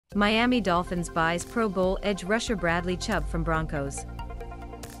Miami Dolphins buys Pro Bowl edge rusher Bradley Chubb from Broncos.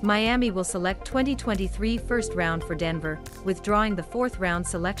 Miami will select 2023 first round for Denver, withdrawing the fourth round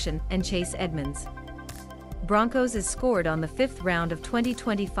selection and Chase Edmonds. Broncos is scored on the fifth round of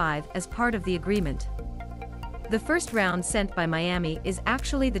 2025 as part of the agreement. The first round sent by Miami is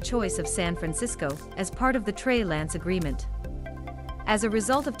actually the choice of San Francisco as part of the Trey Lance agreement. As a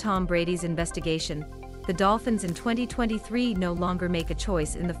result of Tom Brady's investigation, the Dolphins in 2023 no longer make a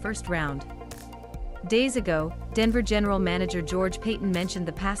choice in the first round. Days ago, Denver General Manager George Paton mentioned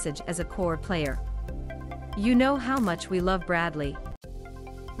the passage as a core player. "You know how much we love Bradley.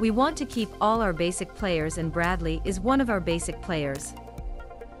 We want to keep all our basic players and Bradley is one of our basic players."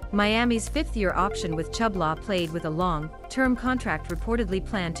 Miami's fifth-year option with Chubb'la played with a long-term contract reportedly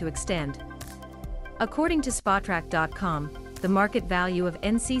planned to extend. According to Spotrac.com, the market value of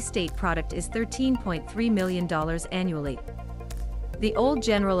NC State product is $13.3 million annually. The old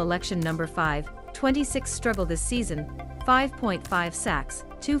general election number 526 struggle this season, 5.5 sacks,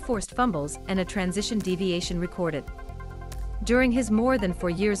 2 forced fumbles and a transition deviation recorded. During his more than 4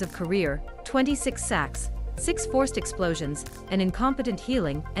 years of career, 26 sacks, 6 forced explosions, an incompetent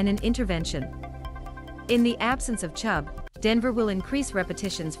healing and an intervention. In the absence of Chubb, Denver will increase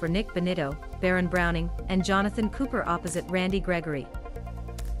repetitions for Nick Bonitto, Baron Browning, and Jonathan Cooper opposite Randy Gregory.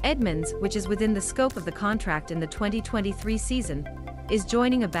 Edmonds, which is within the scope of the contract in the 2023 season, is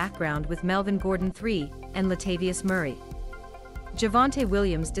joining a background with Melvin Gordon III and Latavius Murray. Javonte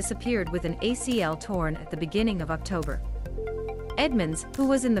Williams disappeared with an ACL torn at the beginning of October. Edmonds, who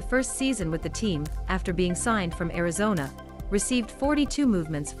was in the first season with the team after being signed from Arizona, received 42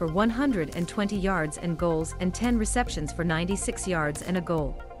 movements for 120 yards and goals and 10 receptions for 96 yards and a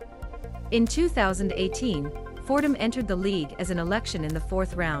goal. In 2018, Fordham entered the league as an election in the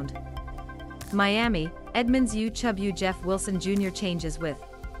fourth round. Miami, Edmonds U. Chubb U. Jeff Wilson Jr. changes with.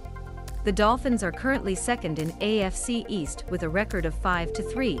 The Dolphins are currently second in AFC East with a record of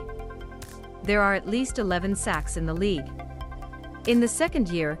 5-3. There are at least 11 sacks in the league. In the second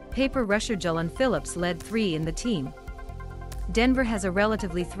year, paper rusher Julian Phillips led 3 in the team. Denver has a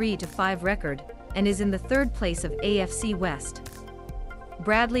relatively 3-5 record and is in the third place of AFC West.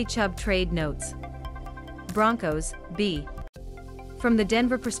 Bradley Chubb trade notes. Broncos, B. From the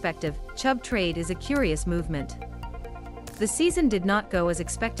Denver perspective, Chubb trade is a curious movement. The season did not go as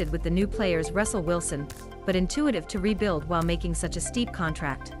expected with the new players Russell Wilson, but intuitive to rebuild while making such a steep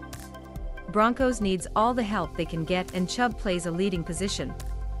contract. Broncos needs all the help they can get and Chubb plays a leading position.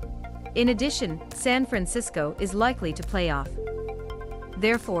 In addition, San Francisco is likely to play off.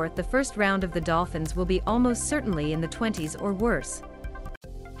 Therefore, the first round of the Dolphins will be almost certainly in the 20s or worse.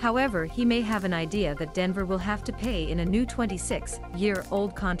 However, he may have an idea that Denver will have to pay in a new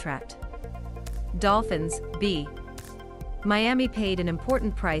 26-year-old contract. Dolphins, B. Miami paid an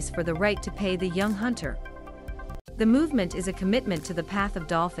important price for the right to pay the young hunter. The movement is a commitment to the path of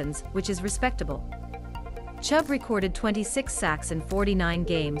Dolphins, which is respectable. Chubb recorded 26 sacks in 49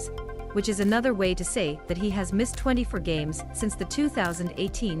 games, which is another way to say that he has missed 24 games since the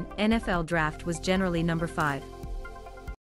 2018 NFL Draft was generally number 5.